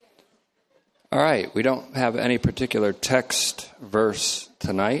All right, we don't have any particular text verse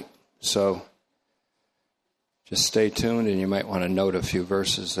tonight, so just stay tuned, and you might want to note a few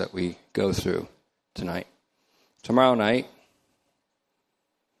verses that we go through tonight. Tomorrow night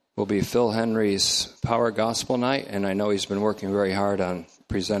will be Phil Henry's Power Gospel Night, and I know he's been working very hard on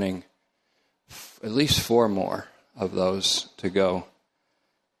presenting at least 4 more of those to go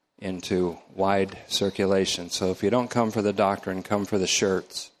into wide circulation. So if you don't come for the doctrine, come for the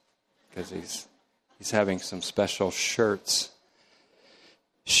shirts, because he's having some special shirts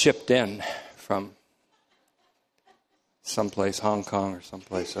shipped in from someplace, Hong Kong or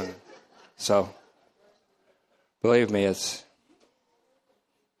someplace. So believe me, it's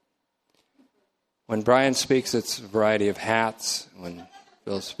when Brian speaks, it's a variety of hats. When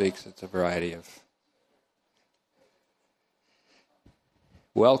Phil speaks, it's a variety of.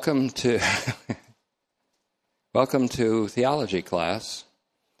 Welcome to theology class,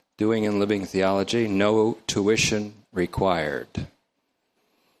 Doing and Living Theology, no tuition required.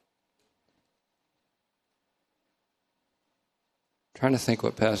 Trying to think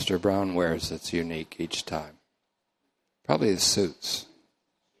what Pastor Brown wears that's unique each time. Probably the suits.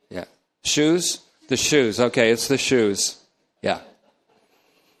 Yeah. Shoes? The shoes. Okay, it's the shoes. Yeah.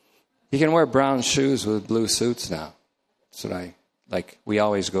 You can wear brown shoes with blue suits now. That's what we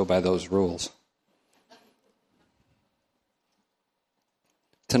always go by those rules.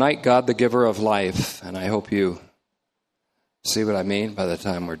 Tonight, God, the giver of life, and I hope you see what I mean by the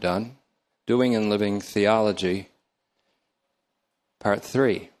time we're done. Doing and Living Theology, Part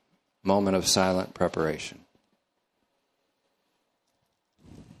 3, Moment of Silent Preparation.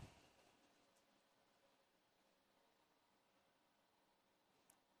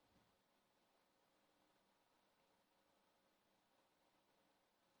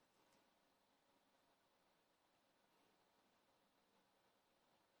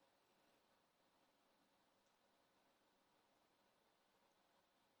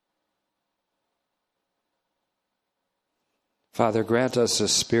 Father, grant us a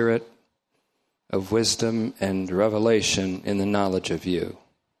spirit of wisdom and revelation in the knowledge of you.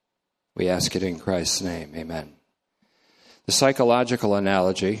 We ask it in Christ's name. Amen. The psychological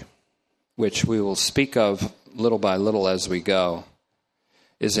analogy, which we will speak of little by little as we go,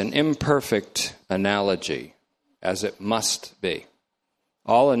 is an imperfect analogy, as it must be.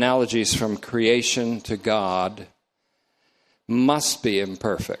 All analogies from creation to God must be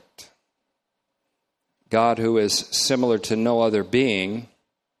imperfect. God, who is similar to no other being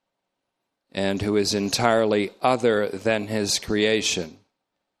and who is entirely other than his creation.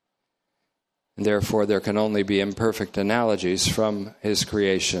 And therefore, there can only be imperfect analogies from his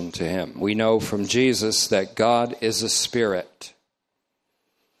creation to him. We know from Jesus that God is a spirit.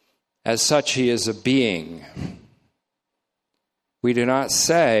 As such, he is a being. We do not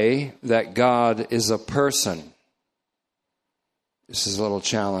say that God is a person. This is a little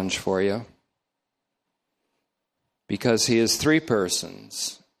challenge for you. Because he is 3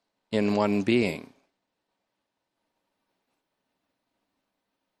 persons in one being.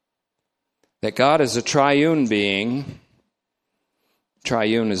 That God is a triune being.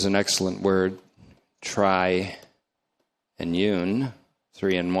 Triune is an excellent word. Tri and un,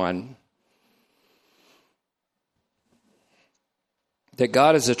 3 in 1. That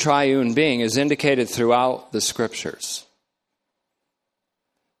God is a triune being is indicated throughout the Scriptures.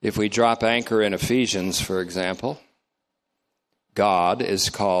 If we drop anchor in Ephesians, for example, God is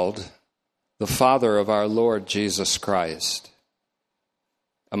called the Father of our Lord Jesus Christ,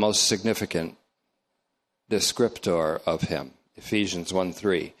 a most significant descriptor of him, Ephesians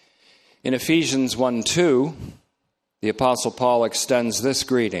 1:3. In Ephesians 1:2, the Apostle Paul extends this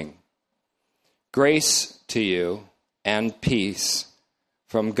greeting: grace to you and peace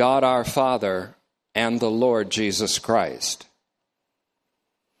from God our Father and the Lord Jesus Christ.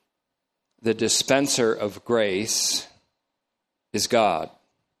 The dispenser of grace is God.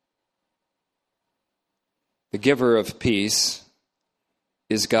 The giver of peace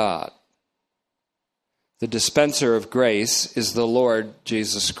is God. The dispenser of grace is the Lord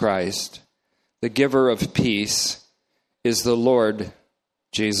Jesus Christ. The giver of peace is the Lord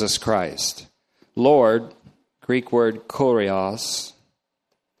Jesus Christ. Lord, Greek word kurios,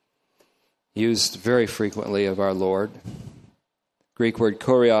 used very frequently of our Lord. Greek word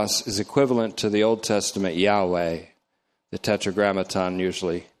kurios is equivalent to the Old Testament Yahweh. The Tetragrammaton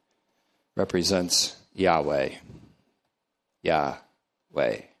usually represents Yahweh.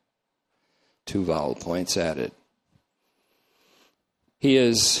 Yahweh. 2 vowel points added. He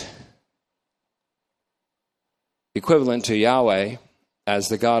is equivalent to Yahweh as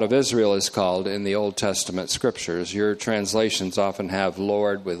the God of Israel is called in the Old Testament scriptures. Your translations often have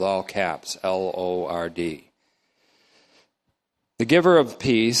Lord with all caps, Lord. The giver of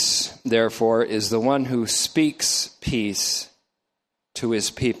peace, therefore, is the one who speaks peace to his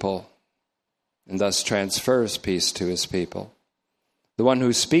people and thus transfers peace to his people. The one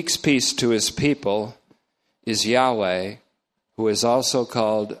who speaks peace to his people is Yahweh, who is also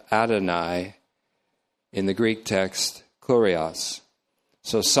called Adonai in the Greek text, Kurios.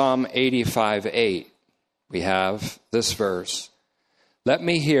 So Psalm 85:8, we have this verse. Let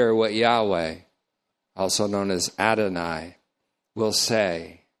me hear what Yahweh, also known as Adonai, will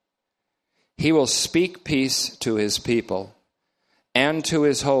say. He will speak peace to his people and to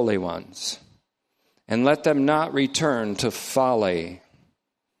his holy ones, and let them not return to folly.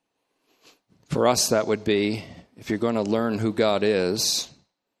 For us, that would be, if you're going to learn who God is,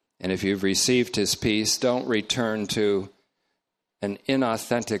 and if you've received his peace, don't return to an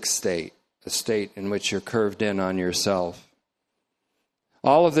inauthentic state, a state in which you're curved in on yourself.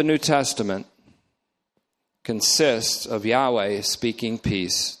 All of the New Testament consists of Yahweh speaking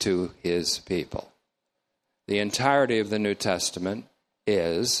peace to his people. The entirety of the New Testament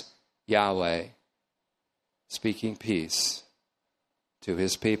is Yahweh speaking peace to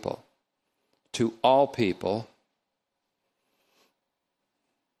his people, to all people,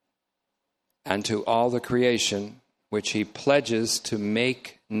 and to all the creation which he pledges to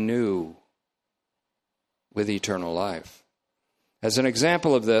make new with eternal life. As an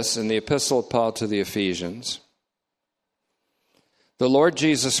example of this, in the Epistle of Paul to the Ephesians, the Lord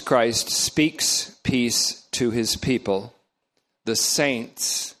Jesus Christ speaks peace to his people, the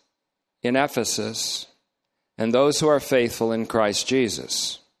saints in Ephesus, and those who are faithful in Christ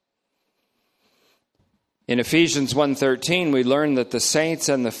Jesus. In Ephesians 1:13, we learn that the saints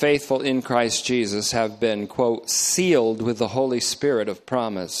and the faithful in Christ Jesus have been, quote, sealed with the Holy Spirit of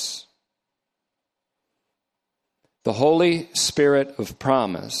promise. The Holy Spirit of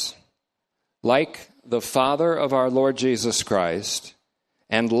promise, like the Father of our Lord Jesus Christ,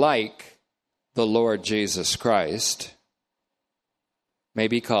 and like the Lord Jesus Christ, may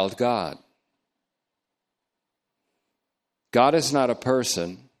be called God. God is not a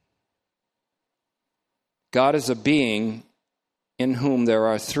person. God is a being in whom there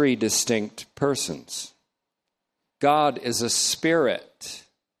are three distinct persons. God is a spirit.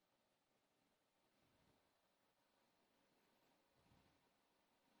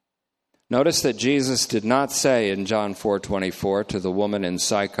 Notice that Jesus did not say in John 4:24 to the woman in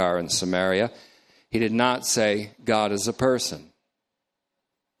Sychar in Samaria, he did not say God is a person.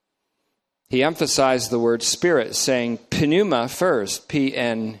 He emphasized the word spirit, saying pneuma first,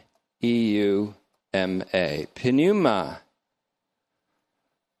 Pneuma. Pneuma.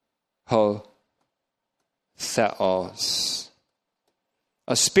 Ho theos.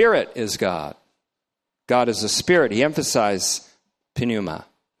 A spirit is God. God is a spirit. He emphasized pneuma.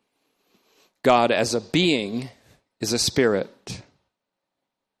 God as a being is a spirit.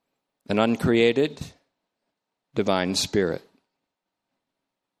 An uncreated, divine spirit.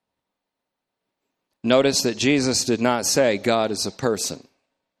 Notice that Jesus did not say God is a person.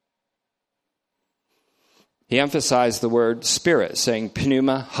 He emphasized the word spirit, saying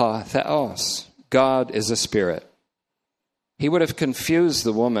pneuma ha theos. God is a spirit. He would have confused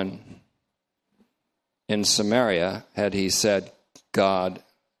the woman in Samaria had he said God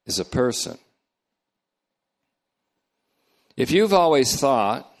is a person. If you've always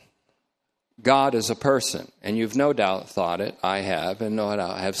thought God is a person, and you've no doubt thought it, I have, and no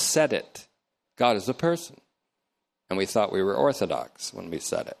doubt have said it, God is a person. And we thought we were orthodox when we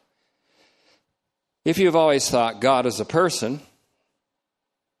said it. If you've always thought God is a person,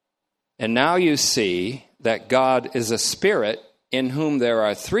 and now you see that God is a spirit in whom there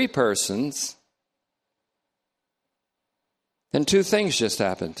are three persons, then two things just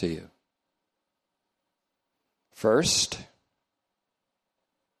happened to you. First,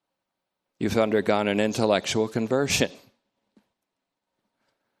 you've undergone an intellectual conversion.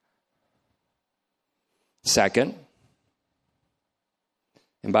 Second,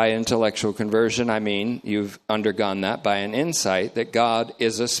 and by intellectual conversion, I mean you've undergone that by an insight that God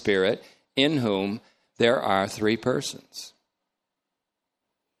is a spirit in whom there are three persons.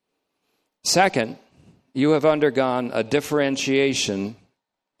 Second, you have undergone a differentiation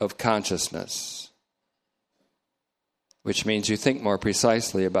of consciousness, which means you think more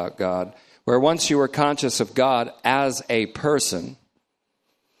precisely about God. Where once you were conscious of God as a person,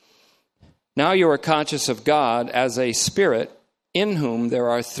 now you are conscious of God as a spirit in whom there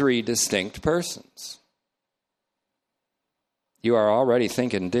are three distinct persons. You are already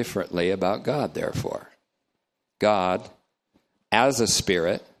thinking differently about God, therefore. God as a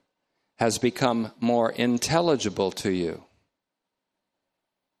spirit has become more intelligible to you.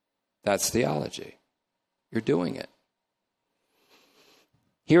 That's theology. You're doing it.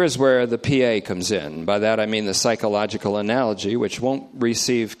 Here is where the PA comes in. By that I mean the psychological analogy, which won't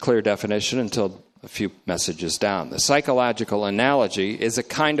receive clear definition until a few messages down. The psychological analogy is a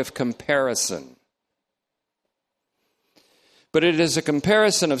kind of comparison. But it is a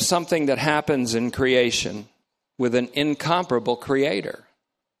comparison of something that happens in creation with an incomparable creator.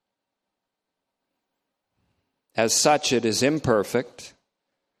 As such, it is imperfect,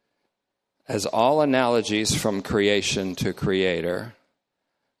 as all analogies from creation to creator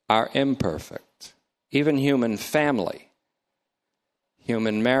are imperfect. Even human family,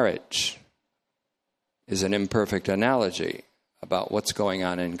 human marriage is an imperfect analogy about what's going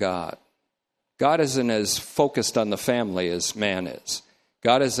on in God. God isn't as focused on the family as man is.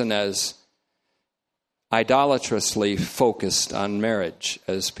 God isn't as idolatrously focused on marriage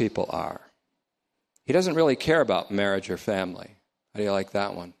as people are. He doesn't really care about marriage or family. How do you like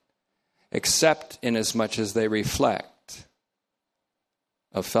that one? Except in as much as they reflect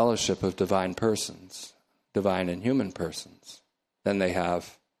a fellowship of divine persons, divine and human persons, then they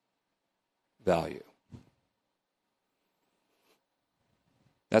have value.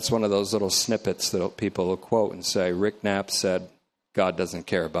 That's one of those little snippets that people will quote and say, Rick Knapp said, God doesn't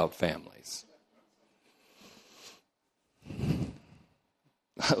care about families.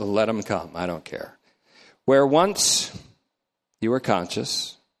 Let them come. I don't care. Where once you were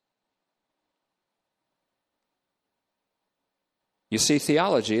conscious, you see,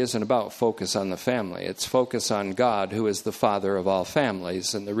 theology isn't about focus on the family. It's focus on God, who is the Father of all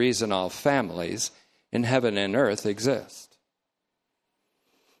families, and the reason all families in heaven and earth exist.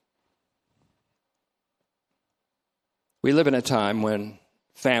 We live in a time when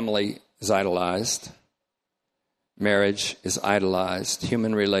family is idolized, marriage is idolized,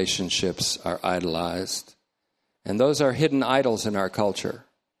 human relationships are idolized, and those are hidden idols in our culture.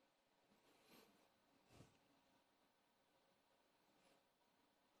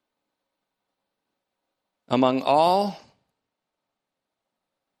 Among all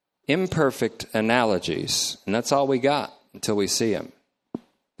imperfect analogies, and that's all we got until we see them,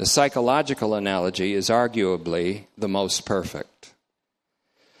 the psychological analogy is arguably the most perfect.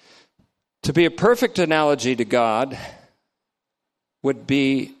 To be a perfect analogy to God would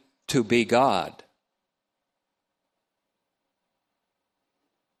be to be God.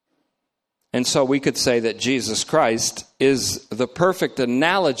 And so we could say that Jesus Christ is the perfect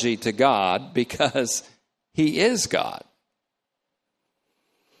analogy to God because he is God.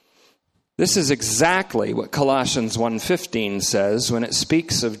 This is exactly what Colossians 1:15 says when it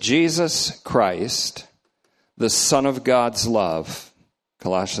speaks of Jesus Christ, the Son of God's love,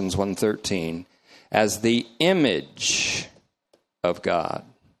 Colossians 1:13, as the image of God.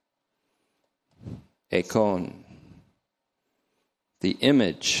 Eikon, the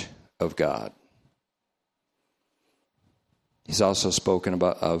image of God. He's also spoken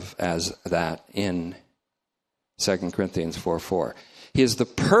of as that in 2 Corinthians 4:4. He is the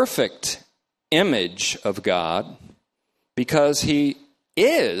perfect image of God because he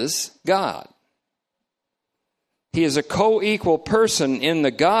is God. He is a co-equal person in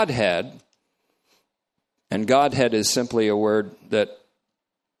the Godhead, and Godhead is simply a word that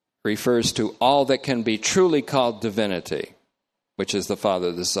refers to all that can be truly called divinity, which is the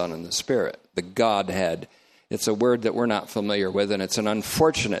Father, the Son, and the Spirit. The Godhead. It's a word that we're not familiar with, and it's an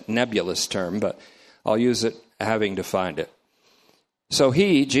unfortunate nebulous term, but I'll use it having defined it. So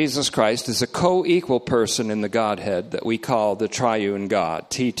he, Jesus Christ, is a co-equal person in the Godhead that we call the triune God,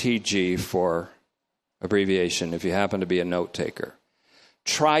 TTG for abbreviation, if you happen to be a note taker.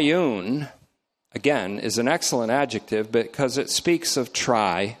 Triune, again, is an excellent adjective because it speaks of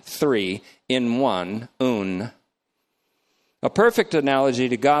tri, three, in one, un. A perfect analogy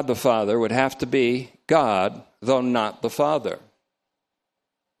to God the Father would have to be God, though not the Father.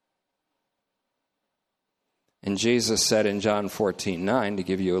 And Jesus said in John 14:9, to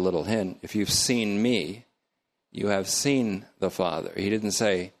give you a little hint, if you've seen me, you have seen the Father. He didn't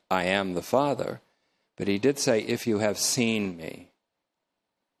say, I am the Father, but he did say, if you have seen me,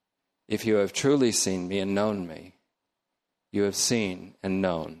 if you have truly seen me and known me, you have seen and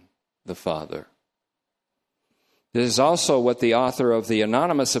known the Father. This is also what the author of the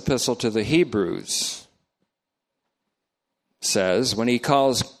anonymous epistle to the Hebrews says when he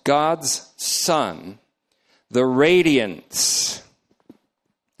calls God's Son the radiance.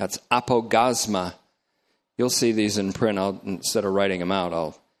 That's apogasma. You'll see these in print. Instead of writing them out,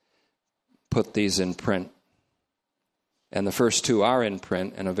 I'll put these in print And the first two are in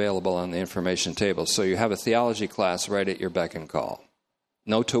print and available on the information table. So you have a theology class right at your beck and call.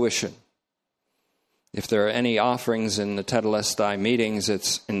 No tuition. If there are any offerings in the Tetelestai meetings,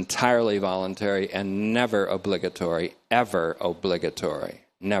 it's entirely voluntary and never obligatory. Ever obligatory.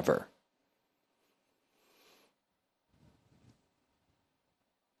 Never.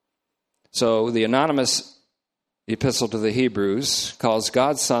 So the anonymous epistle to the Hebrews calls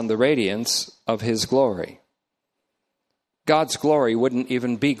God's Son the radiance of his glory. God's glory wouldn't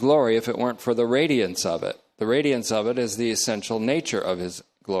even be glory if it weren't for the radiance of it. The radiance of it is the essential nature of his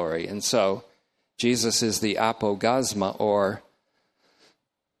glory. And so Jesus is the apogasma, or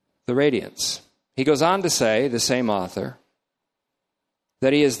the radiance. He goes on to say, the same author,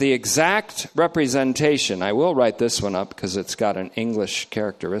 that he is the exact representation. I will write this one up because it's got an English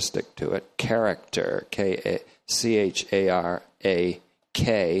characteristic to it. Character, Character.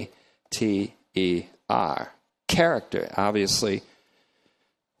 Character, obviously,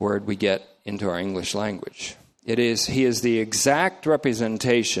 word we get into our English language. He is the exact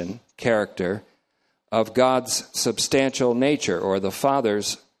representation, character, of God's substantial nature, or the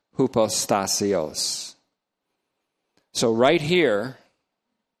Father's hypostasios. So right here,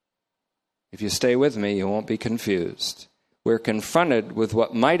 if you stay with me, you won't be confused. We're confronted with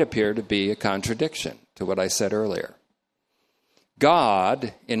what might appear to be a contradiction to what I said earlier.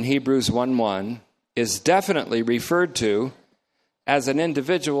 God, in Hebrews 1:1, is definitely referred to as an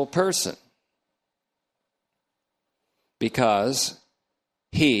individual person because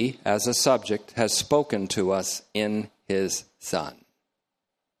he, as a subject, has spoken to us in his Son.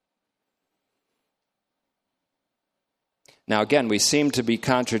 Now, again, we seem to be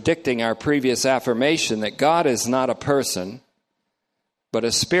contradicting our previous affirmation that God is not a person, but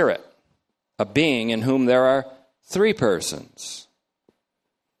a spirit, a being in whom there are three persons.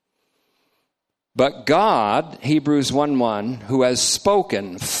 But God, Hebrews 1:1, who has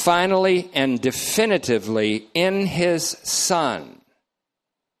spoken finally and definitively in his Son,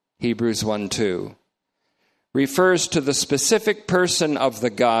 Hebrews 1:2, refers to the specific person of the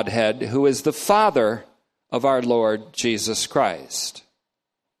Godhead who is the Father of our Lord Jesus Christ.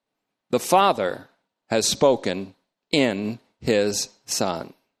 The Father has spoken in his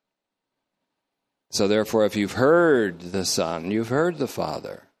Son. So therefore, if you've heard the Son, you've heard the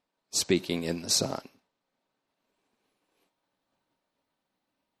Father speaking in the Son.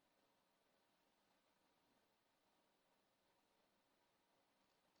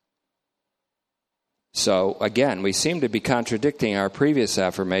 So, again, we seem to be contradicting our previous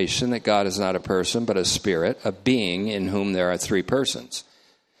affirmation that God is not a person, but a spirit, a being in whom there are three persons.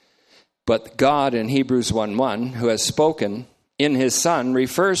 But God, in Hebrews 1:1, who has spoken in his Son,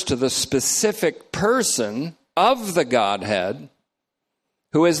 refers to the specific person of the Godhead,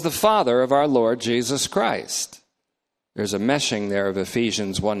 who is the Father of our Lord Jesus Christ. There's a meshing there of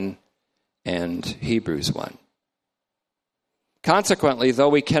Ephesians 1 and Hebrews 1. Consequently, though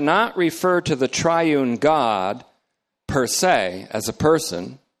we cannot refer to the triune God per se as a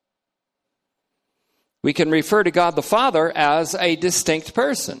person, we can refer to God the Father as a distinct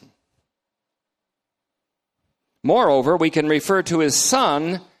person. Moreover, we can refer to his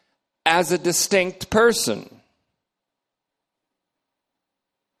Son as a distinct person,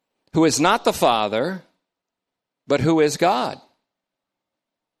 who is not the Father, but who is God.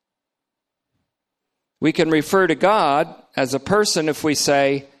 We can refer to God as a person if we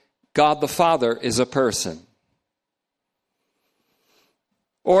say God the Father is a person.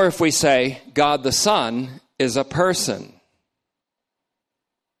 Or if we say God the Son is a person.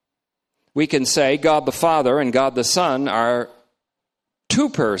 We can say God the Father and God the Son are two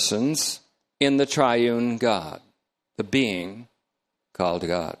persons in the triune God, the being called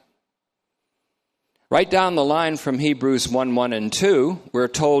God. Right down the line from Hebrews 1:1 and 2, we're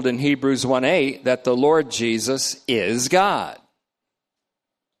told in Hebrews 1:8 that the Lord Jesus is God.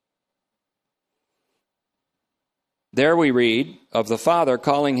 There we read of the Father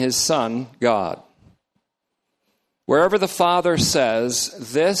calling his Son God. Wherever the Father says,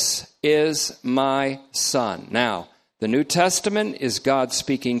 "This is my Son." Now, the New Testament is God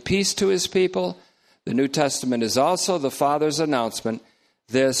speaking peace to his people. The New Testament is also the Father's announcement,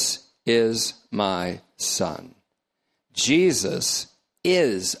 "This is my Son." Jesus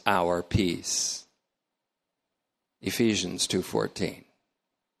is our peace. Ephesians 2:14.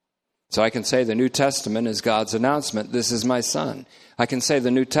 So I can say the New Testament is God's announcement, "This is my Son." I can say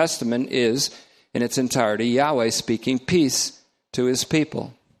the New Testament is, in its entirety, Yahweh speaking peace to his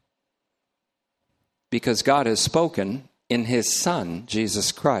people. Because God has spoken in his Son,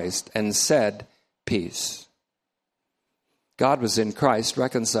 Jesus Christ, and said peace. God was in Christ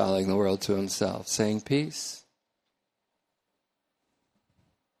reconciling the world to himself, saying peace.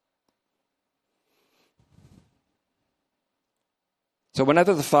 So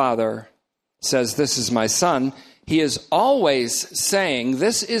whenever the Father says, "This is my Son," he is always saying,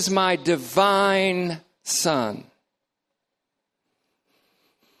 "This is my divine Son."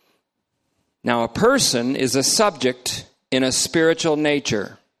 Now, a person is a subject in a spiritual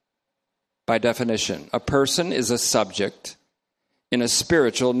nature, by definition. A person is a subject in a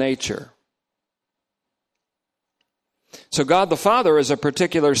spiritual nature. So God the Father is a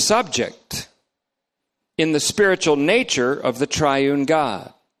particular subject in the spiritual nature of the triune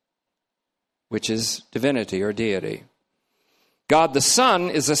God, which is divinity or deity. God the Son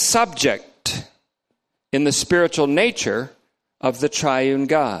is a subject in the spiritual nature of the triune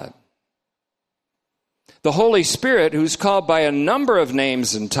God. The Holy Spirit, who's called by a number of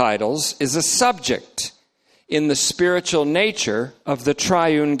names and titles, is a subject in the spiritual nature of the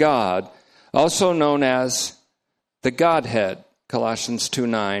triune God, also known as the Godhead, Colossians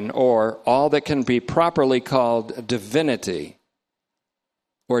 2:9, or all that can be properly called divinity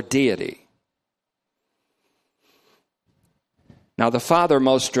or deity. Now the Father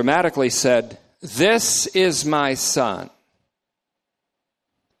most dramatically said, "This is my Son,"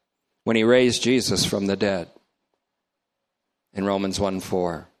 when he raised Jesus from the dead in Romans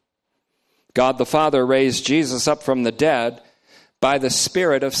 1:4. God the Father raised Jesus up from the dead by the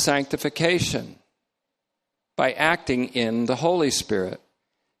Spirit of sanctification, by acting in the Holy Spirit.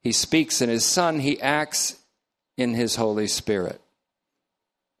 He speaks in his Son, he acts in his Holy Spirit.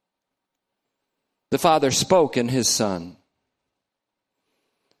 The Father spoke in his Son.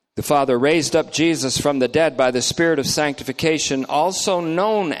 The Father raised up Jesus from the dead by the Spirit of sanctification, also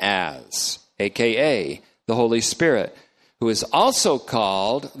known as, a.k.a., the Holy Spirit, who is also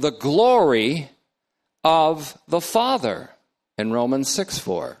called the glory of the Father in Romans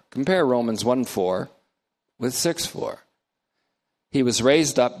 6:4. Compare Romans 1:4 with 6:4. He was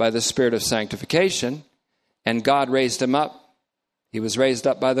raised up by the Spirit of sanctification, and God raised him up. He was raised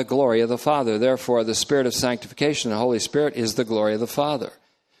up by the glory of the Father. Therefore, the Spirit of sanctification, the Holy Spirit, is the glory of the Father.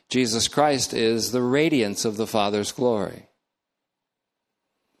 Jesus Christ is the radiance of the Father's glory.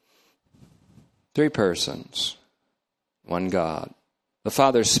 Three persons, one God. The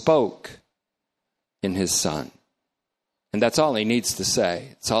Father spoke in his Son. And that's all he needs to say.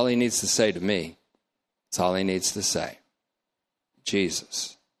 It's all he needs to say to me. It's all he needs to say.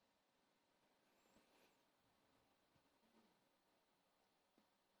 Jesus.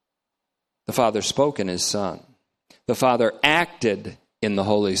 The Father spoke in his Son. The Father acted in the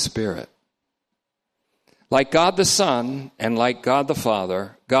Holy Spirit. Like God the Son and like God the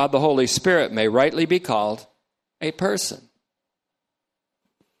Father, God the Holy Spirit may rightly be called a person,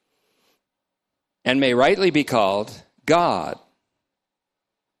 and may rightly be called God.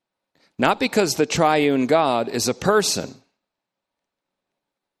 Not because the triune God is a person,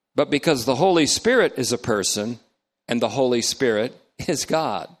 but because the Holy Spirit is a person and the Holy Spirit is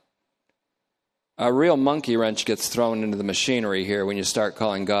God. A real monkey wrench gets thrown into the machinery here when you start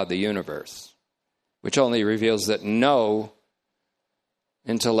calling God the universe, which only reveals that no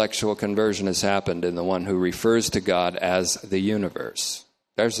intellectual conversion has happened in the one who refers to God as the universe.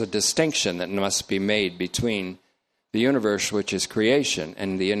 There's a distinction that must be made between the universe, which is creation,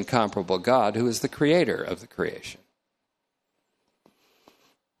 and the incomparable God, who is the creator of the creation.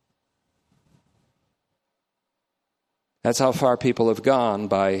 That's how far people have gone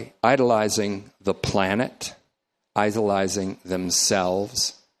by idolizing the planet, idolizing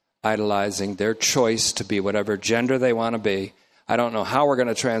themselves, idolizing their choice to be whatever gender they want to be. I don't know how we're going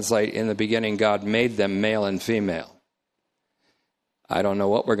to translate, in the beginning God made them male and female. I don't know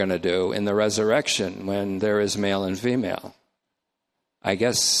what we're going to do in the resurrection when there is male and female. I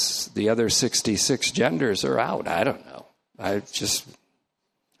guess the other 66 genders are out. I don't know.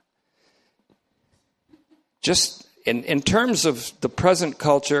 In terms of the present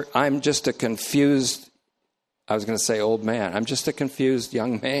culture, I'm just a confused, I was going to say old man. I'm just a confused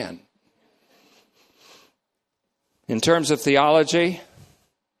young man. In terms of theology,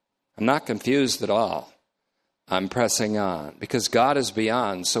 I'm not confused at all. I'm pressing on because God is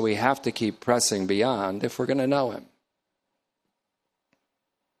beyond, so we have to keep pressing beyond if we're going to know him.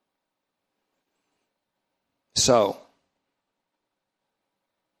 So,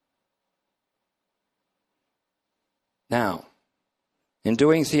 now, in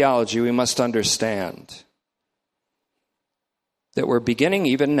doing theology, we must understand that we're beginning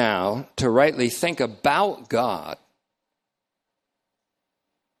even now to rightly think about God.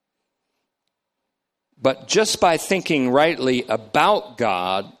 But just by thinking rightly about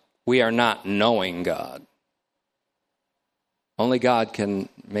God, we are not knowing God. Only God can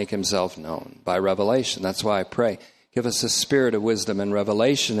make himself known by revelation. That's why I pray, give us a spirit of wisdom and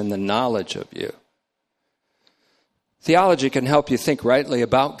revelation in the knowledge of you. Theology can help you think rightly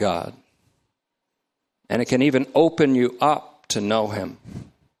about God, and it can even open you up to know him.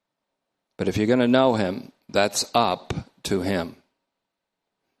 But if you're going to know him, that's up to him.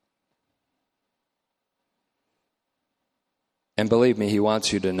 And believe me, he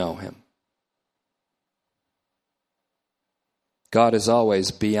wants you to know him. God is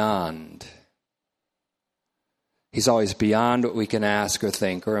always beyond. He's always beyond what we can ask or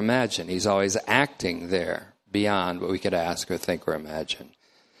think or imagine. He's always acting there beyond what we could ask or think or imagine.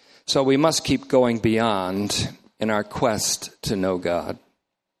 So we must keep going beyond in our quest to know God.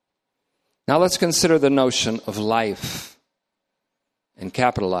 Now let's consider the notion of life and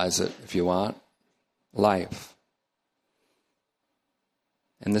capitalize it if you want. Life.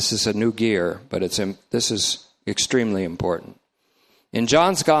 And this is a new gear, but this is extremely important. In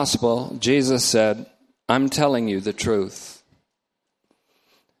John's Gospel, Jesus said, I'm telling you the truth.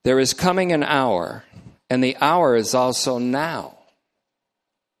 There is coming an hour, and the hour is also now,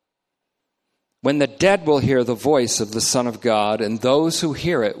 when the dead will hear the voice of the Son of God, and those who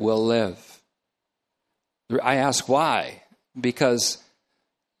hear it will live. I ask why? Because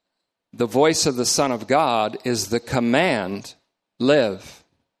the voice of the Son of God is the command, live.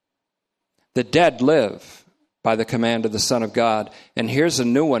 The dead live by the command of the Son of God. And here's a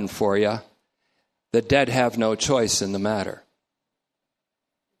new one for you. The dead have no choice in the matter.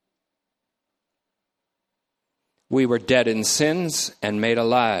 We were dead in sins and made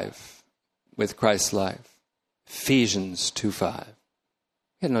alive with Christ's life. Ephesians 2:5.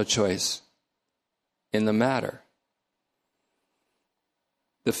 We had no choice in the matter.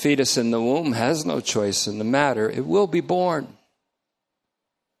 The fetus in the womb has no choice in the matter. It will be born.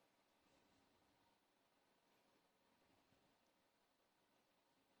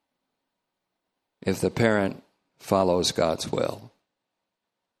 If the parent follows God's will.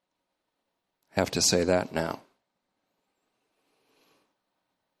 I have to say that now.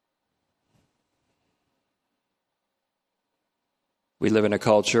 We live in a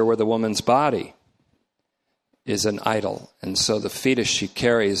culture where the woman's body is an idol, and so the fetus she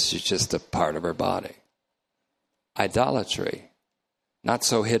carries is just a part of her body. Idolatry. Not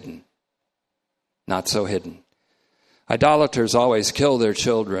so hidden. Not so hidden. Idolaters always kill their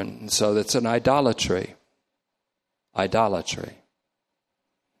children, so it's an idolatry. Idolatry.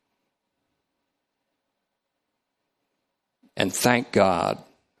 And thank God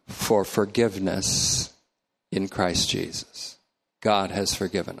for forgiveness in Christ Jesus. God has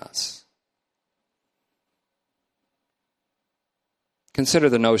forgiven us. Consider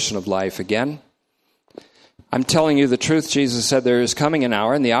the notion of life again. I'm telling you the truth, Jesus said, there is coming an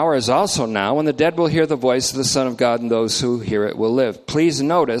hour, and the hour is also now, when the dead will hear the voice of the Son of God, and those who hear it will live. Please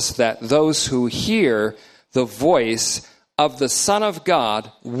notice that those who hear the voice of the Son of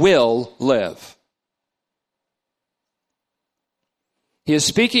God will live. He is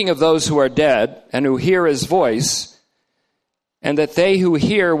speaking of those who are dead and who hear his voice, and that they who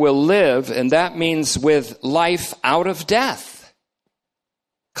hear will live, and that means with life out of death.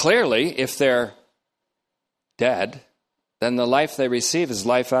 Clearly, if they're dead, then the life they receive is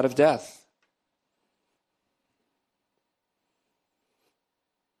life out of death.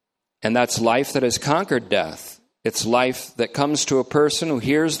 And that's life that has conquered death. It's life that comes to a person who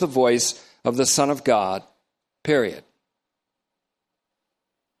hears the voice of the Son of God, period.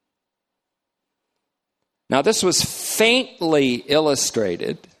 Now, this was faintly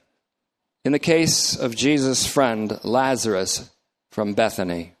illustrated in the case of Jesus' friend Lazarus from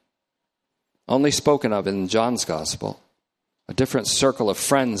Bethany. Only spoken of in John's Gospel. A different circle of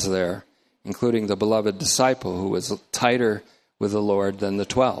friends there, including the beloved disciple who was tighter with the Lord than the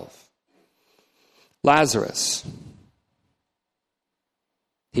 12. Lazarus.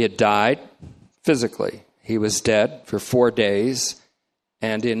 He had died physically. He was dead for 4 days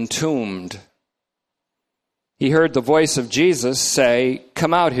and entombed. He heard the voice of Jesus say,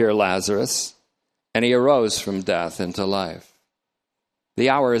 "Come out here, Lazarus." And he arose from death into life. The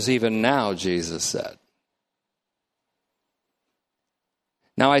hour is even now, Jesus said.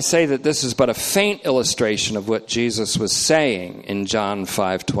 Now I say that this is but a faint illustration of what Jesus was saying in John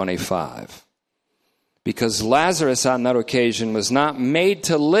 5:25. Because Lazarus on that occasion was not made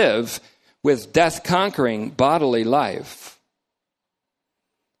to live with death-conquering bodily life.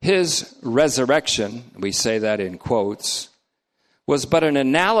 His resurrection, we say that in quotes, was but an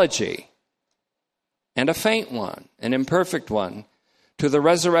analogy, and a faint one, an imperfect one, to the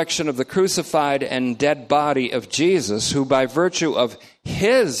resurrection of the crucified and dead body of Jesus, who by virtue of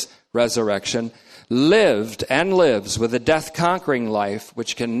his resurrection lived and lives with a death-conquering life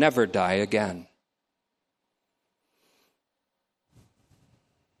which can never die again.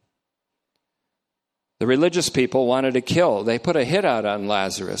 The religious people wanted to kill. They put a hit out on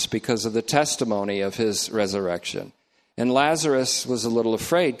Lazarus because of the testimony of his resurrection. And Lazarus was a little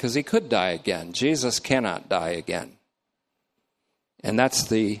afraid because he could die again. Jesus cannot die again. And that's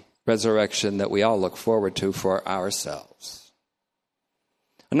the resurrection that we all look forward to for ourselves.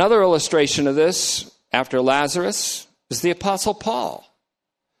 Another illustration of this, after Lazarus, is the Apostle Paul.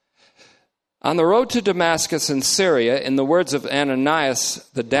 On the road to Damascus in Syria, in the words of Ananias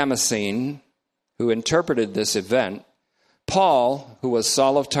the Damascene, who interpreted this event, Paul, who was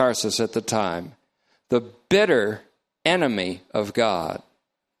Saul of Tarsus at the time, the bitter enemy of God,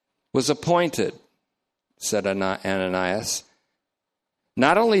 was appointed, said Ananias,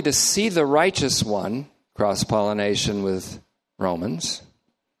 not only to see the righteous one, cross-pollination with Romans,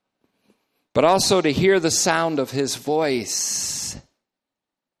 but also to hear the sound of his voice.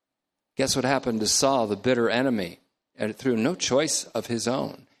 Guess what happened to Saul, the bitter enemy? And through no choice of his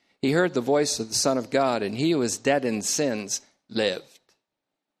own, he heard the voice of the Son of God, and he who was dead in sins lived.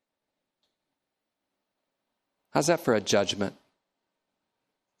 How's that for a judgment?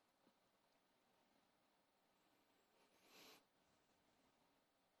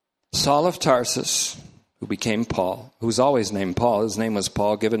 Saul of Tarsus, who became Paul, who was always named Paul. His name was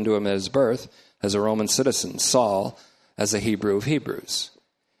Paul, given to him at his birth as a Roman citizen. Saul as a Hebrew of Hebrews. It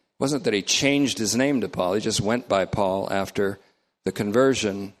wasn't that he changed his name to Paul. He just went by Paul after the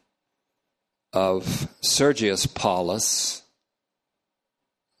conversion of Sergius Paulus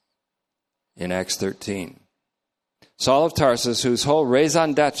in Acts 13. Saul of Tarsus, whose whole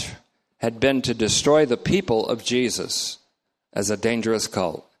raison d'etre had been to destroy the people of Jesus as a dangerous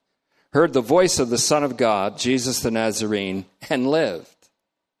cult, heard the voice of the Son of God, Jesus the Nazarene, and lived.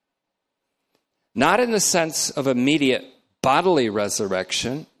 Not in the sense of immediate bodily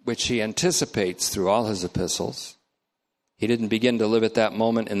resurrection, which he anticipates through all his epistles. He didn't begin to live at that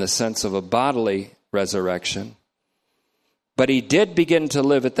moment in the sense of a bodily resurrection, but he did begin to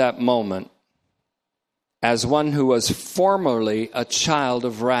live at that moment as one who was formerly a child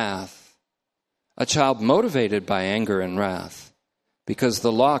of wrath, a child motivated by anger and wrath, because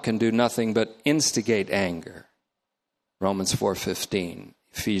the law can do nothing but instigate anger. Romans 4:15,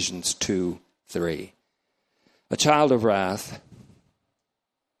 Ephesians 2:3. A child of wrath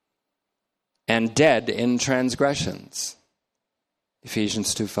and dead in transgressions.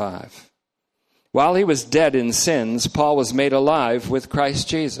 Ephesians 2:5. While he was dead in sins, Paul was made alive with Christ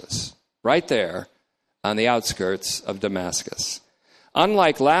Jesus, right there on the outskirts of Damascus.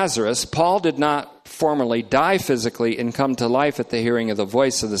 Unlike Lazarus, Paul did not formally die physically and come to life at the hearing of the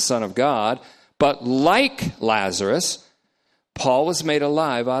voice of the Son of God, but like Lazarus, Paul was made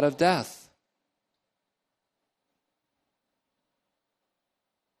alive out of death.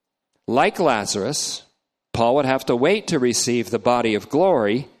 Like Lazarus, Paul would have to wait to receive the body of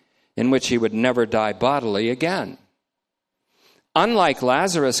glory in which he would never die bodily again. Unlike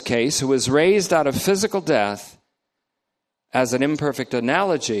Lazarus' case, who was raised out of physical death as an imperfect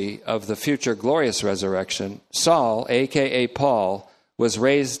analogy of the future glorious resurrection, Saul, a.k.a. Paul, was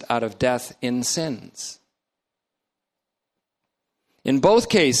raised out of death in sins. In both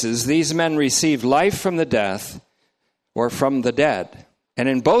cases, these men received life from the death or from the dead. And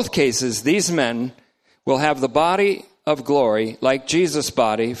in both cases, these men will have the body of glory like Jesus'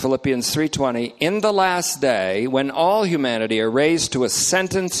 body, Philippians 3:20, in the last day when all humanity are raised to a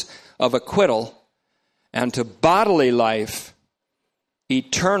sentence of acquittal and to bodily life,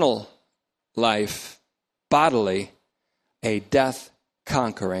 eternal life, bodily, a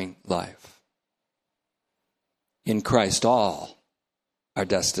death-conquering life. In Christ, all are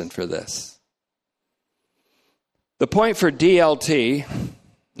destined for this. The point for DLT,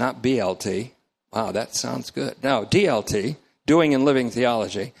 not BLT, wow, that sounds good. No, DLT, Doing and Living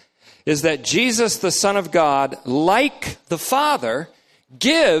Theology, is that Jesus, the Son of God, like the Father,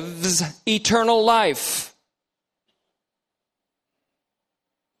 gives eternal life.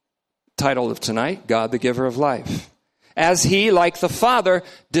 Title of tonight, God the Giver of Life. As he, like the Father,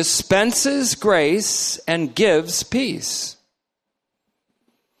 dispenses grace and gives peace.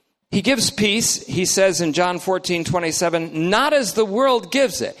 He gives peace, he says in John 14:27, not as the world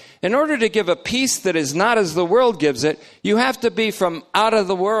gives it. In order to give a peace that is not as the world gives it, you have to be from out of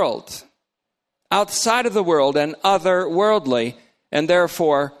the world, outside of the world and otherworldly, and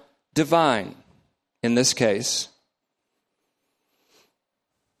therefore divine in this case.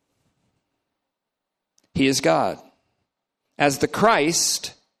 He is God. As the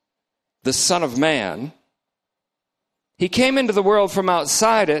Christ, the Son of Man, he came into the world from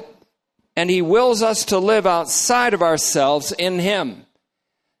outside it, and he wills us to live outside of ourselves in him.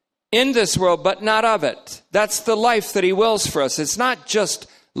 In this world, but not of it. That's the life that he wills for us. It's not just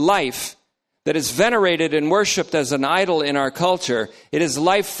life that is venerated and worshipped as an idol in our culture. It is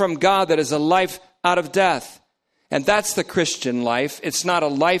life from God that is a life out of death. And that's the Christian life. It's not a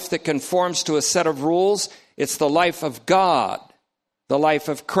life that conforms to a set of rules. It's the life of God, the life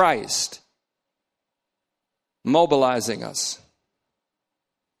of Christ, mobilizing us.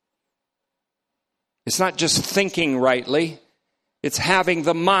 It's not just thinking rightly. It's having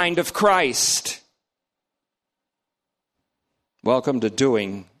the mind of Christ. Welcome to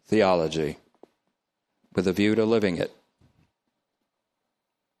doing theology with a view to living it.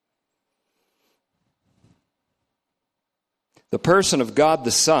 The person of God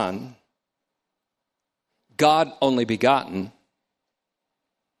the Son, God only begotten,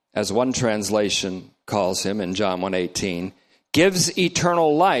 as one translation calls him in John 1:18, gives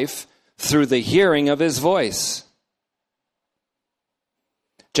eternal life through the hearing of his voice.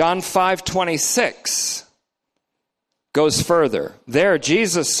 John 5:26 goes further. There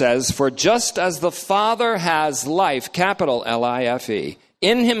Jesus says, "For just as the Father has life," capital L-I-F-E,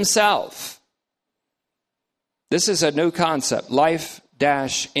 "in himself." This is a new concept, life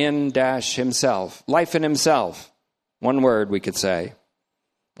dash in dash himself. Life in himself. One word we could say.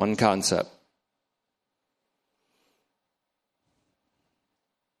 One concept.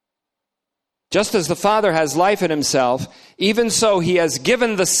 Just as the Father has life in himself, even so he has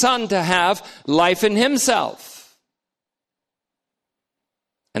given the Son to have life in himself.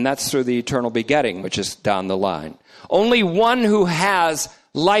 And that's through the eternal begetting, which is down the line. Only one who has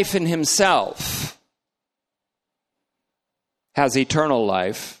life in himself has eternal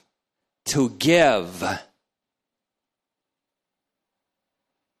life to give.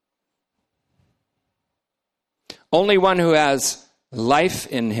 Only one who has life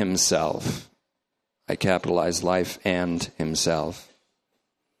in himself, I capitalize life and himself,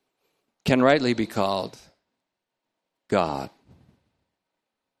 can rightly be called God.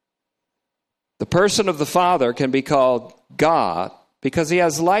 The person of the Father can be called God because he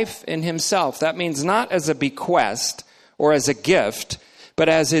has life in himself. That means not as a bequest or as a gift, but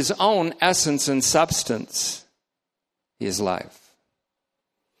as his own essence and substance. He is life.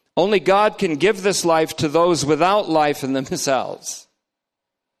 Only God can give this life to those without life in themselves,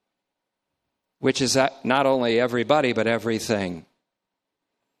 which is not only everybody, but everything.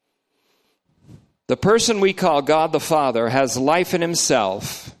 The person we call God the Father has life in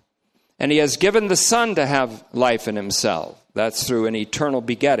himself, and he has given the Son to have life in himself. That's through an eternal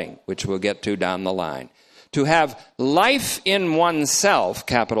begetting, which we'll get to down the line. To have life in oneself,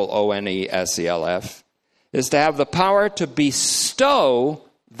 capital O-N-E-S-E-L-F, is to have the power to bestow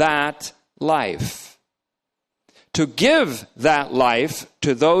that life. To give that life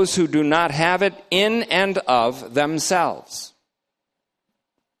to those who do not have it in and of themselves.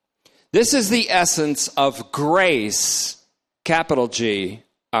 This is the essence of grace, capital G,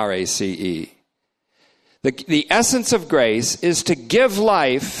 R-A-C-E. The essence of grace is to give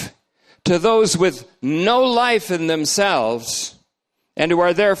life to those with no life in themselves and who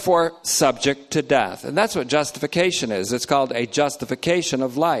are therefore subject to death. And that's what justification is. It's called a justification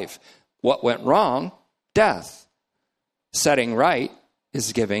of life. What went wrong? Death. Setting right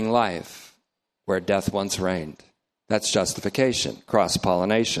is giving life where death once reigned. That's justification.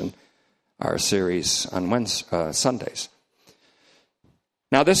 Cross-pollination, our series on Sundays.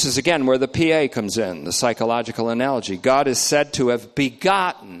 Now this is again where the PA comes in, the psychological analogy. God is said to have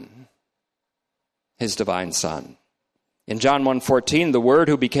begotten his divine Son. In John 1:14, the Word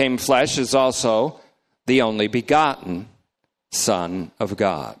who became flesh is also the only begotten Son of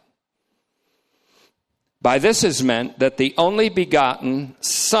God. By this is meant that the only begotten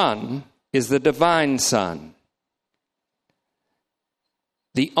Son is the divine Son.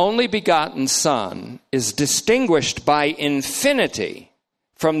 The only begotten Son is distinguished by infinity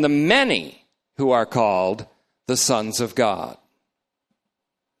from the many who are called the sons of God.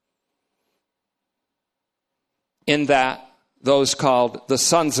 In that those called the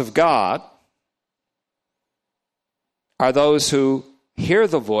sons of God are those who hear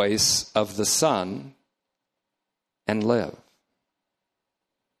the voice of the Son and live,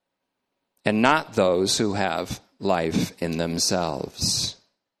 and not those who have life in themselves.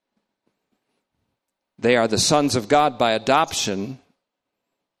 They are the sons of God by adoption,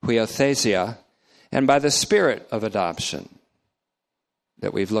 huiothesia, and by the spirit of adoption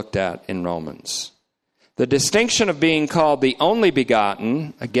that we've looked at in Romans. The distinction of being called the only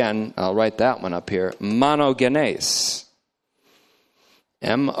begotten, again, I'll write that one up here, monogenes.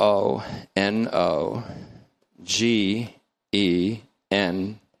 M-O-N-O-G-E-N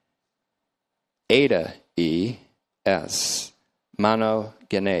Eta-E-S.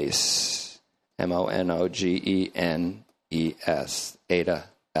 Monogenes. M-O-N-O-G-E-N-E-S.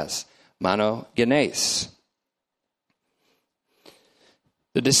 Eta-S. monogenes.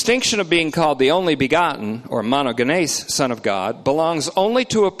 The distinction of being called the only begotten, or monogenes, Son of God, belongs only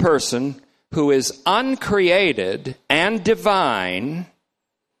to a person who is uncreated and divine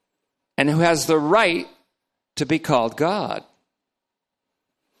and who has the right to be called God.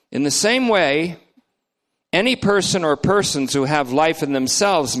 In the same way, any person or persons who have life in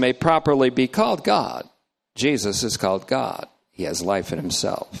themselves may properly be called God. Jesus is called God. He has life in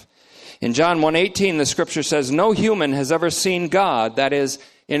himself. In John 1:18, the scripture says, no human has ever seen God, that is,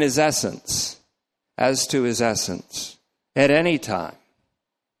 in his essence, as to his essence, at any time.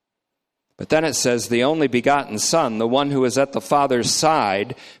 But then it says, the only begotten Son, the one who is at the Father's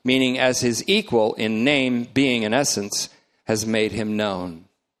side, meaning as his equal in name, being, and essence, has made him known.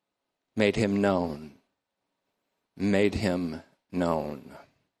 Made him known. Made him known.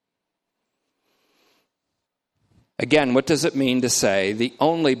 Again, what does it mean to say the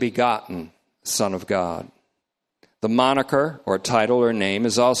only begotten Son of God? The moniker or title or name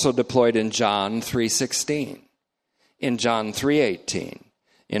is also deployed in John 3:16, in John 3:18,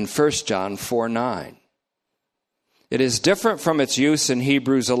 in 1 John 4:9. It is different from its use in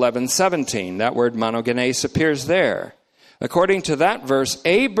Hebrews 11:17. That word monogenes appears there. According to that verse,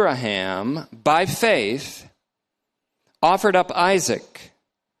 Abraham, by faith, offered up Isaac.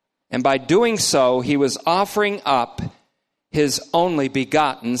 And by doing so, he was offering up his only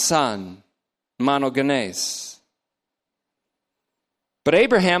begotten son, monogenes. But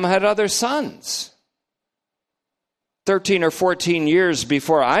Abraham had other sons. 13 or 14 years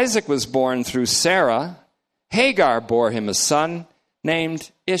before Isaac was born through Sarah, Hagar bore him a son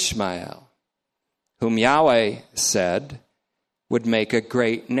named Ishmael, whom Yahweh said would make a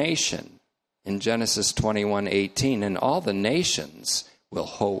great nation. In Genesis 21:18, and all the nations will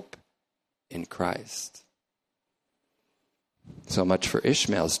hope in Christ. So much for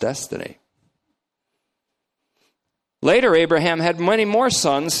Ishmael's destiny. Later, Abraham had many more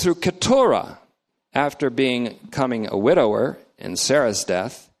sons through Keturah. After becoming a widower in Sarah's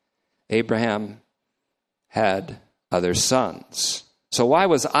death, Abraham had other sons. So why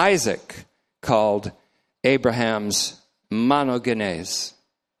was Isaac called Abraham's monogenes?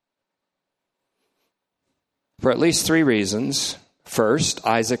 For at least three reasons. First,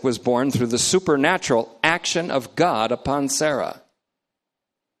 Isaac was born through the supernatural action of God upon Sarah.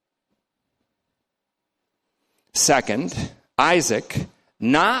 Second, Isaac,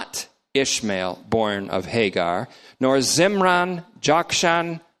 not Ishmael, born of Hagar, nor Zimran,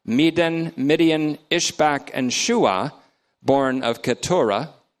 Jokshan, Medan, Midian, Ishbak, and Shua, born of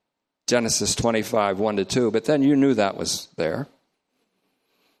Keturah, Genesis 25:1-2, but then you knew that was there.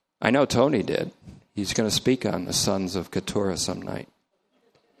 I know Tony did. He's going to speak on the sons of Keturah some night.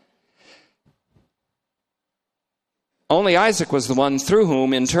 Only Isaac was the one through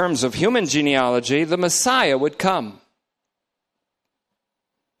whom, in terms of human genealogy, the Messiah would come.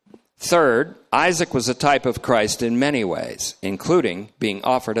 Third, Isaac was a type of Christ in many ways, including being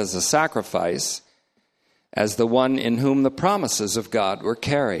offered as a sacrifice, as the one in whom the promises of God were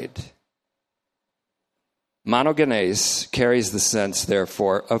carried. Monogenes carries the sense,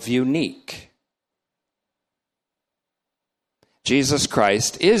 therefore, of unique. Jesus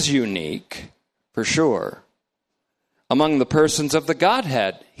Christ is unique, for sure. Among the persons of the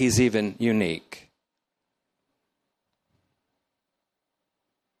Godhead, he's even unique.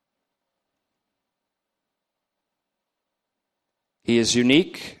 He is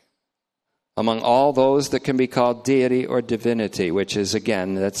unique among all those that can be called deity or divinity, which is,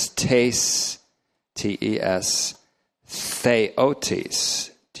 again, that's tes, T-E-S,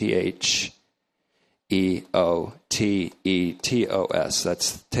 theotes, T-H-E-O-T-E-T-O-S.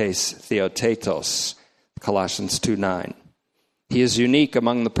 That's tes, theotetos, Colossians 2:9. He is unique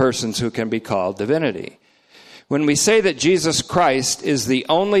among the persons who can be called divinity. When we say that Jesus Christ is the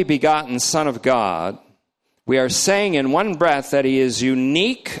only begotten Son of God, we are saying in one breath that he is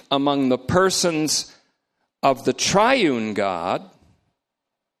unique among the persons of the triune God.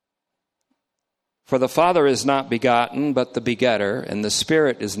 For the Father is not begotten, but the begetter, and the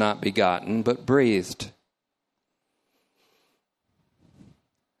Spirit is not begotten, but breathed.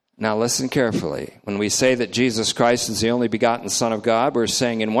 Now listen carefully. When we say that Jesus Christ is the only begotten Son of God, we're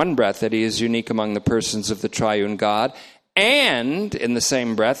saying in one breath that he is unique among the persons of the triune God, and in the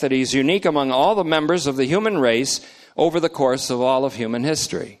same breath that he's unique among all the members of the human race over the course of all of human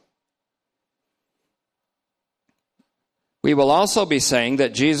history. We will also be saying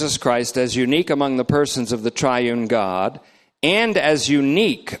that Jesus Christ, as unique among the persons of the triune God, and as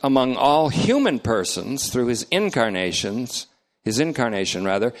unique among all human persons through his incarnation,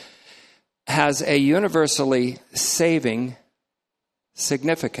 has a universally saving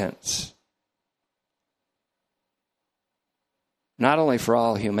significance. Not only for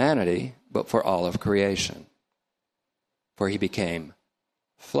all humanity, but for all of creation. For he became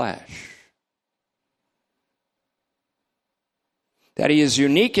flesh. That he is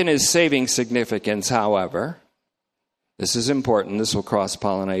unique in his saving significance, however, this is important, this will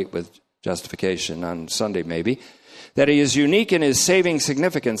cross-pollinate with justification on Sunday maybe, that he is unique in his saving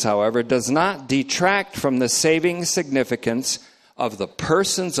significance, however, does not detract from the saving significance of the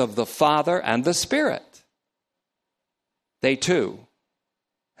persons of the Father and the Spirit. They too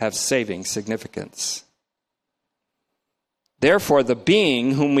have saving significance. Therefore, the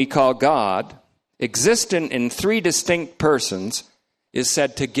being whom we call God, existent in three distinct persons, is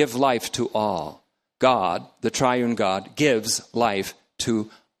said to give life to all. God, the triune God, gives life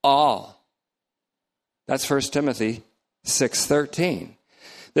to all. That's 1 Timothy 6:13.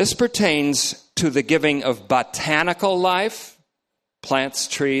 This pertains to the giving of botanical life, plants,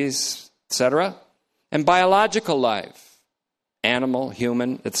 trees, etc., and biological life, animal,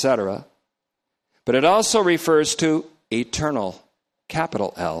 human, etc. But it also refers to eternal,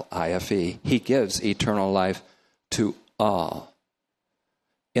 capital L-I-F-E. He gives eternal life to all.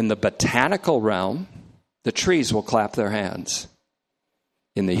 In the botanical realm, the trees will clap their hands.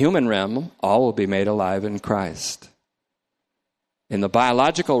 In the human realm, all will be made alive in Christ. In the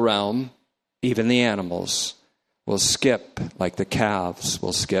biological realm, even the animals will skip, like the calves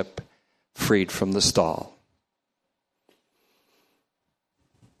will skip, freed from the stall.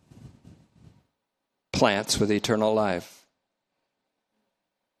 Plants with eternal life.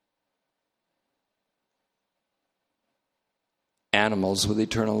 Animals with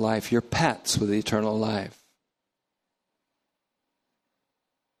eternal life. Your pets with eternal life.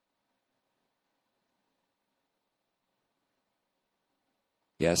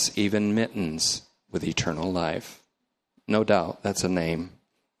 Yes, even mittens with eternal life. No doubt, that's a name.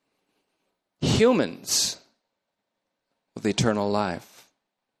 Humans with eternal life.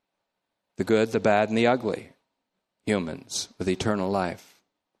 The good, the bad, and the ugly. Humans with eternal life.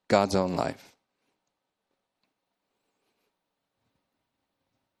 God's own life.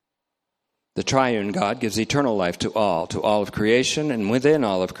 The triune God gives eternal life to all of creation, and within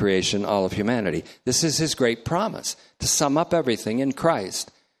all of creation, all of humanity. This is his great promise, to sum up everything in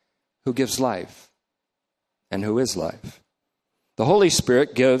Christ, who gives life and who is life. The Holy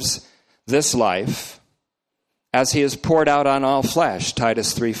Spirit gives this life as he is poured out on all flesh,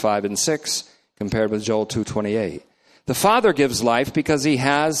 Titus 3:5 and 6, compared with Joel 2:28. The Father gives life because he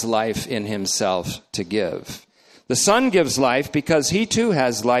has life in himself to give. The Son gives life because he too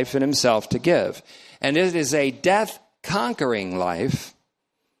has life in himself to give. And it is a death-conquering life.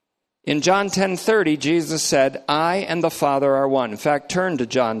 In John 10:30, Jesus said, I and the Father are one. In fact, turn to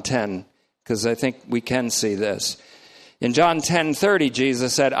John 10, because I think we can see this. In John 10:30,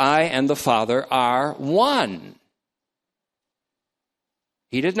 Jesus said, I and the Father are one.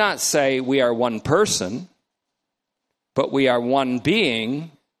 He did not say we are one person, but we are one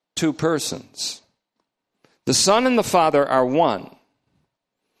being, two persons. The Son and the Father are one.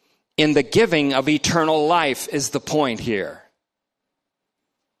 In the giving of eternal life is the point here.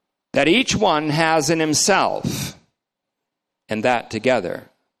 That each one has in himself, and that together.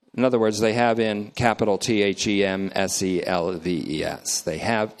 In other words, they have in capital THEMSELVES. They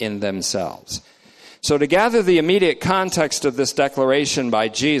have in themselves. So to gather the immediate context of this declaration by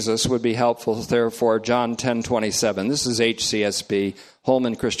Jesus would be helpful, therefore, John 10:27. This is HCSB,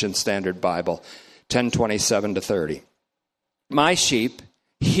 Holman Christian Standard Bible. 10:27 to 30. My sheep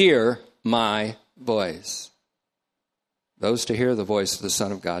hear my voice. Those to hear the voice of the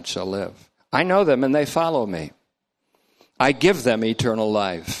Son of God shall live. I know them and they follow me. I give them eternal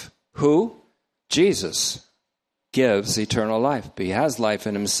life. Who? Jesus gives eternal life. He has life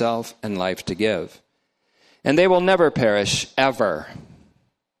in himself and life to give. And they will never perish, ever.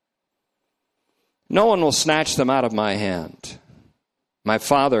 No one will snatch them out of my hand. My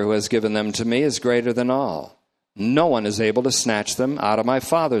Father who has given them to me is greater than all. No one is able to snatch them out of my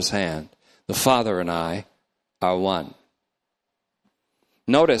Father's hand. The Father and I are one.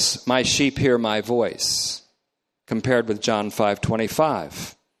 Notice, my sheep hear my voice, compared with John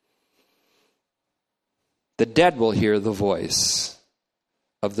 5:25. The dead will hear the voice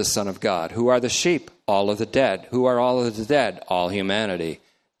of the Son of God. Who are the sheep? All of the dead. Who are all of the dead? All humanity,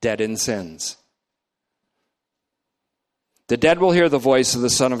 dead in sins. The dead will hear the voice of the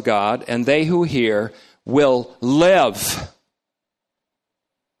Son of God, and they who hear will live.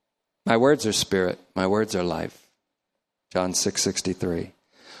 My words are spirit, my words are life. John 6:63.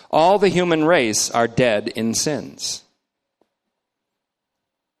 All the human race are dead in sins.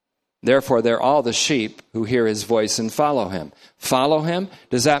 Therefore, they're all the sheep who hear his voice and follow him. Follow him?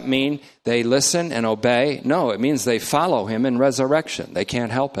 Does that mean they listen and obey? No, it means they follow him in resurrection. They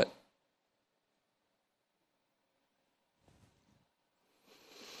can't help it.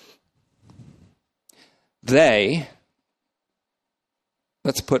 They,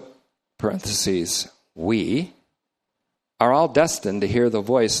 let's put parentheses, we are all destined to hear the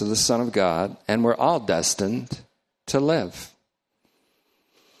voice of the Son of God, and we're all destined to live.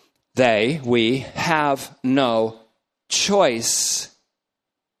 We have no choice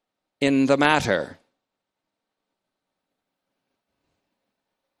in the matter.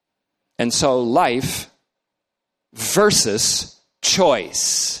 And so life versus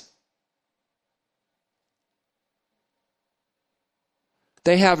choice.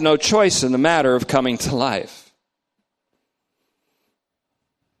 They have no choice in the matter of coming to life.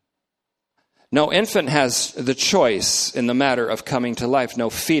 No infant has the choice in the matter of coming to life. No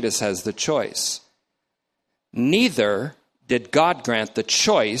fetus has the choice. Neither did God grant the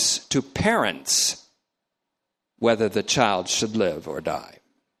choice to parents whether the child should live or die.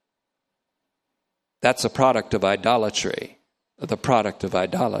 That's a product of idolatry. The product of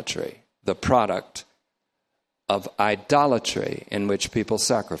idolatry. The product of idolatry in which people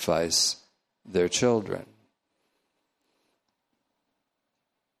sacrifice their children.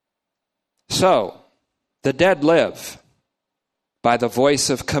 So, the dead live by the voice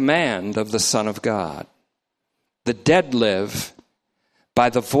of command of the Son of God. The dead live by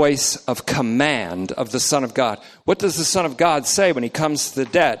the voice of command of the Son of God. What does the Son of God say when he comes to the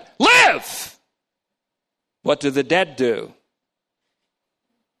dead? Live! What do the dead do?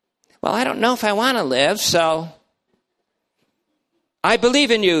 Well, I don't know if I want to live, so I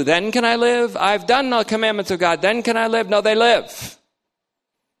believe in you. Then can I live? I've done the commandments of God. Then can I live? No, they live.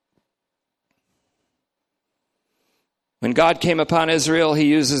 When God came upon Israel, he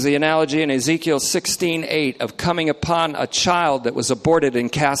uses the analogy in Ezekiel 16:8 of coming upon a child that was aborted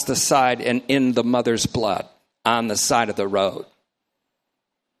and cast aside and in the mother's blood on the side of the road.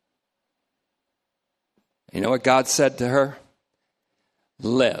 You know what God said to her?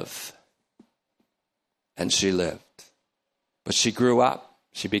 Live. And she lived. But she grew up.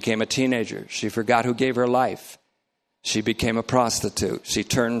 She became a teenager. She forgot who gave her life. She became a prostitute. She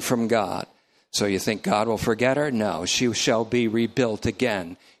turned from God. So you think God will forget her? No, she shall be rebuilt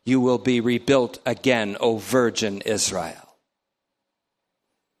again. You will be rebuilt again, O virgin Israel.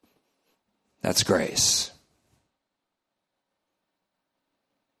 That's grace.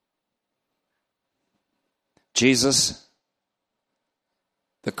 Jesus,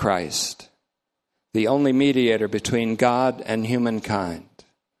 the Christ, the only mediator between God and humankind,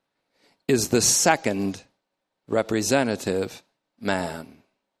 is the second representative man.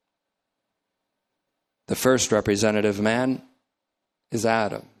 The first representative man is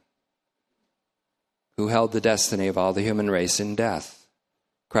Adam, who held the destiny of all the human race in death.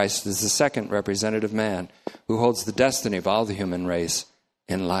 Christ is the second representative man, who holds the destiny of all the human race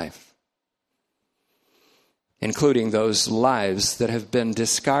in life, including those lives that have been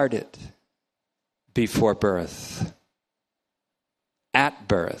discarded before birth, at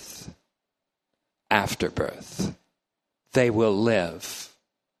birth, after birth. They will live.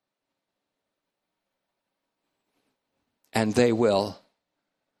 And they will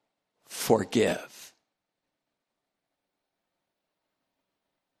forgive.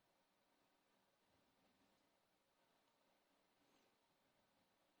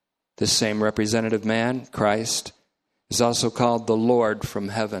 This same representative man, Christ, is also called the Lord from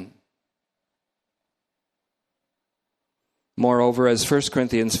heaven. Moreover, as 1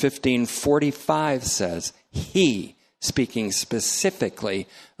 Corinthians 15:45 says, he, speaking specifically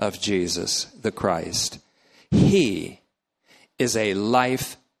of Jesus, the Christ, he is a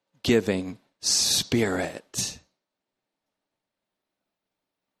life-giving spirit.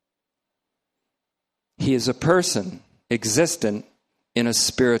 He is a person existent in a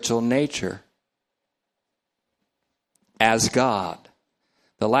spiritual nature as God.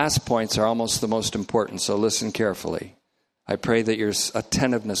 The last points are almost the most important, so listen carefully. I pray that your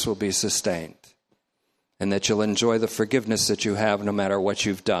attentiveness will be sustained and that you'll enjoy the forgiveness that you have no matter what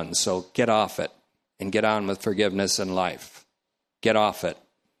you've done. So get off it and get on with forgiveness and life. Get off it.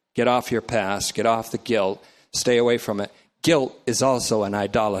 Get off your past. Get off the guilt. Stay away from it. Guilt is also an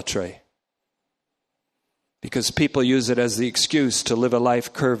idolatry, because people use it as the excuse to live a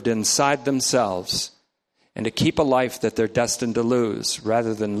life curved inside themselves and to keep a life that they're destined to lose,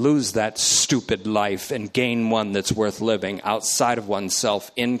 rather than lose that stupid life and gain one that's worth living outside of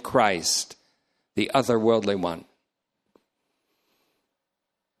oneself in Christ, the otherworldly one.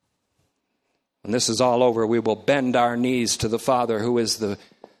 When this is all over, we will bend our knees to the Father, who is the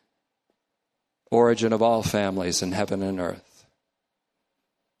origin of all families in heaven and earth.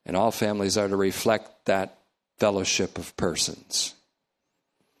 And all families are to reflect that fellowship of persons.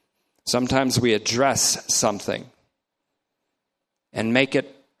 Sometimes we address something and make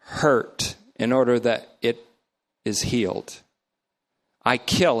it hurt in order that it is healed. I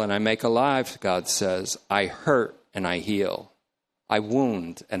kill and I make alive, God says. I hurt and I heal. I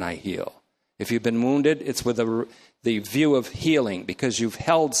wound and I heal. If you've been wounded, it's with the view of healing, because you've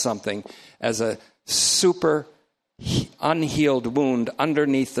held something as a super unhealed wound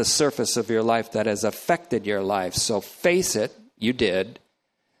underneath the surface of your life that has affected your life. So face it, you did,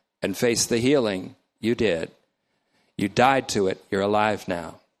 and face the healing, you did. You died to it, you're alive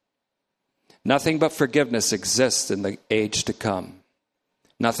now. Nothing but forgiveness exists in the age to come.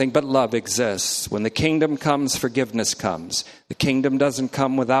 Nothing but love exists. When the kingdom comes, forgiveness comes. The kingdom doesn't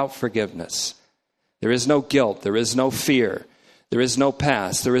come without forgiveness. There is no guilt. There is no fear. There is no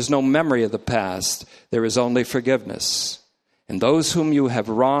past. There is no memory of the past. There is only forgiveness. And those whom you have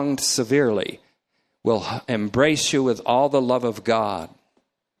wronged severely will embrace you with all the love of God,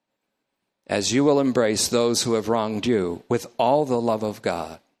 as you will embrace those who have wronged you with all the love of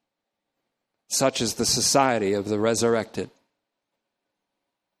God. Such is the society of the resurrected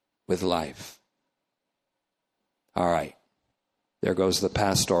with life. All right. There goes the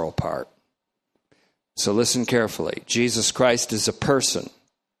pastoral part. So listen carefully. Jesus Christ is a person,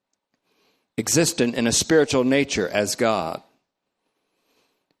 existent in a spiritual nature as God.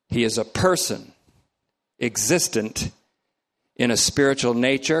 He is a person, existent in a spiritual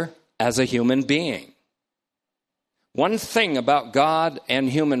nature as a human being. One thing about God and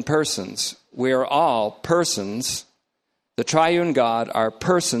human persons, we are all persons. The triune God are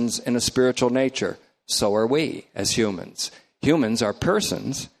persons in a spiritual nature. So are we as humans. Humans are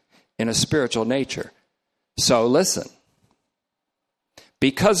persons in a spiritual nature. So listen.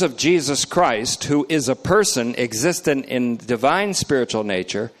 Because of Jesus Christ, who is a person existent in divine spiritual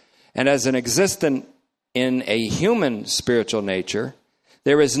nature, and as an existent in a human spiritual nature,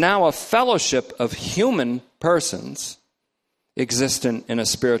 there is now a fellowship of human persons existent in a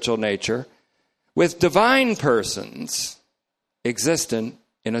spiritual nature with divine persons existent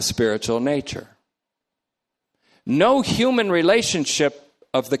in a spiritual nature. No human relationship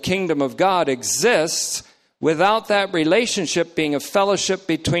of the kingdom of God exists without that relationship being a fellowship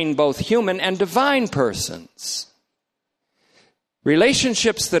between both human and divine persons.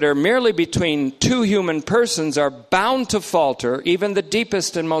 Relationships that are merely between two human persons are bound to falter, even the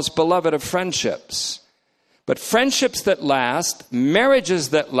deepest and most beloved of friendships. But friendships that last, marriages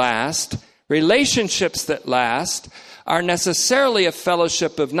that last, relationships that last are necessarily a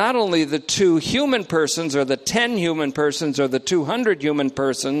fellowship of not only the two human persons or the 10 human persons or the 200 human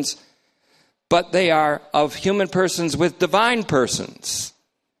persons, but they are of human persons with divine persons.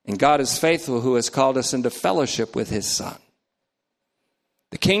 And God is faithful, who has called us into fellowship with his Son.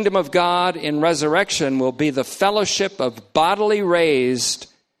 The kingdom of God in resurrection will be the fellowship of bodily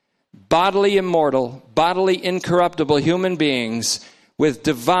raised, bodily immortal, bodily incorruptible human beings with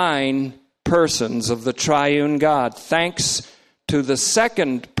divine persons of the triune God. Thanks to the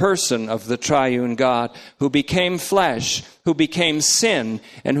second person of the triune God, who became flesh, who became sin,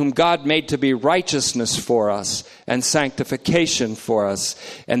 and whom God made to be righteousness for us and sanctification for us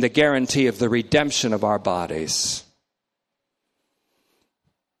and the guarantee of the redemption of our bodies.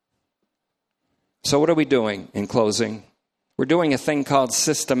 So what are we doing in closing? We're doing a thing called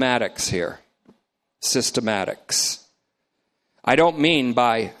systematics here. Systematics. I don't mean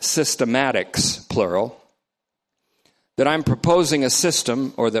by systematics, plural, that I'm proposing a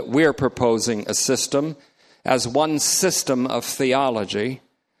system, or that we're proposing a system as one system of theology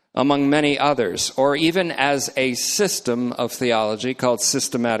among many others, or even as a system of theology called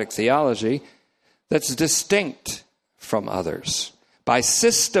systematic theology that's distinct from others. By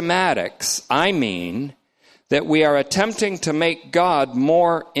systematics, I mean that we are attempting to make God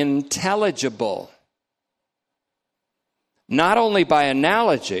more intelligible, not only by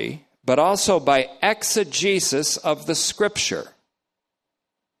analogy, but also by exegesis of the Scripture,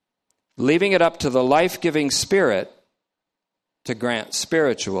 leaving it up to the life-giving Spirit to grant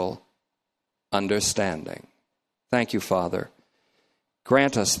spiritual understanding. Thank you, Father.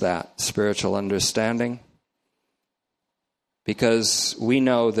 Grant us that spiritual understanding, because we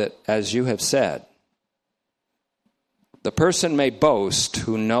know that, as you have said, the person may boast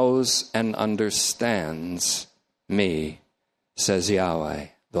who knows and understands me, says Yahweh,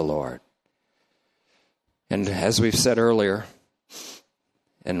 the Lord. And as we've said earlier,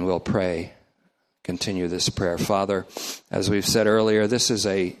 and we'll pray, continue this prayer. Father, as we've said earlier, this is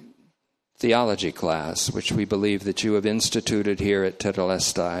a theology class which we believe that you have instituted here at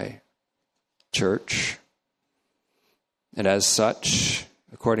Tetelestai. church. And as such,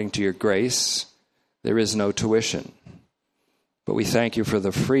 according to your grace, there is no tuition. But we thank you for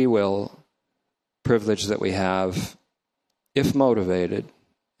the free will privilege that we have, if motivated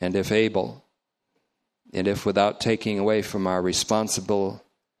and if able, and if without taking away from our responsible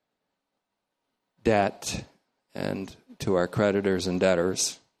debt and to our creditors and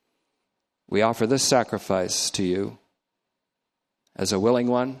debtors, we offer this sacrifice to you as a willing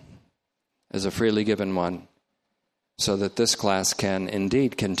one, as a freely given one, so that this class can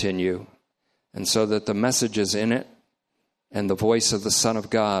indeed continue, and so that the messages in it and the voice of the Son of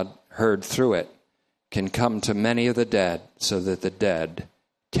God heard through it can come to many of the dead, so that the dead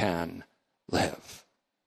can live.